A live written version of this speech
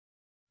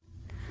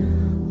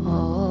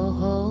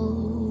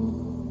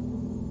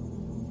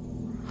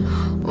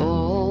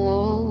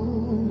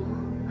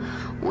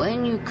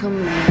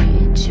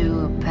commit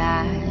to a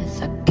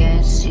path, I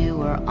guess you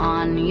were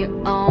on your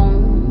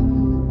own.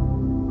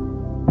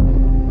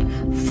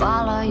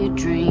 Follow your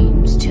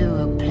dreams to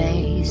a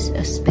place,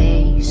 a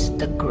space,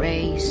 the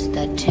grace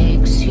that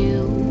takes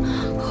you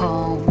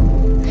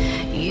home.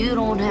 You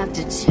don't have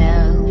to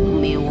tell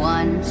me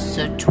once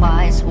or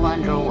twice,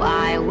 wonder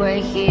why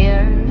we're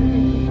here.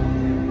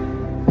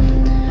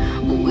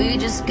 We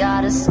just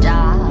gotta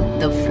stop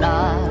the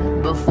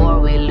flood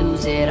before we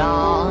lose it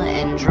all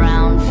and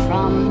drown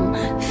from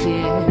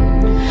fear.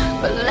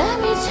 But let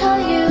me tell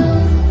you,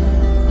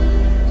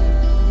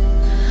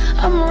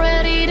 I'm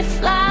ready to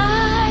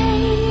fly.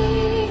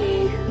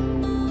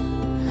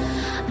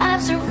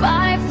 I've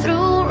survived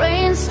through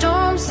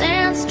rainstorms,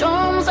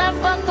 sandstorms, I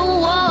fought the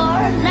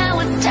war, now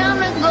it's time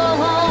to go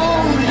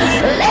home.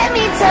 Let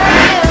me tell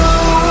you,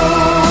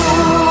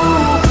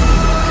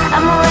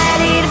 I'm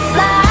ready to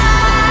fly.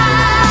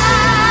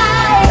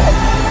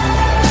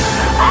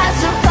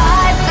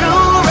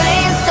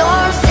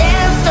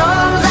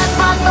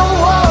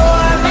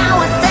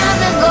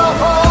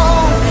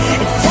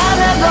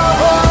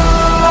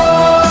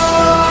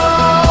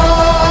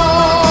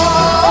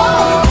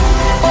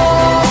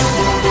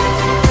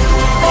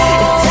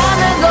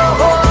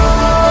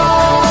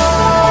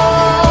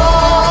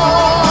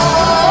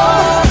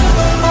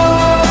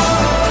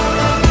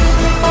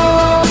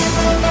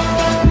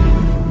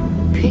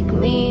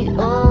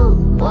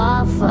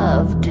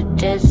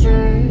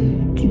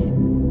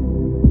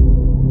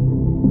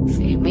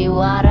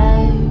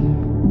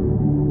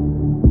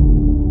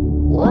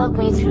 Walk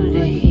me through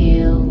the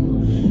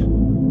hills.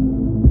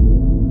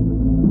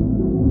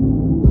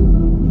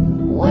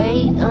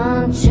 Wait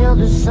until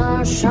the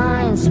sun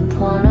shines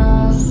upon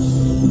us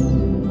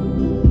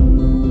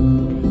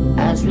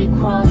as we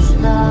cross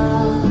the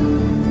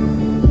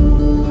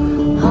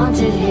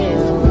haunted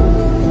hill.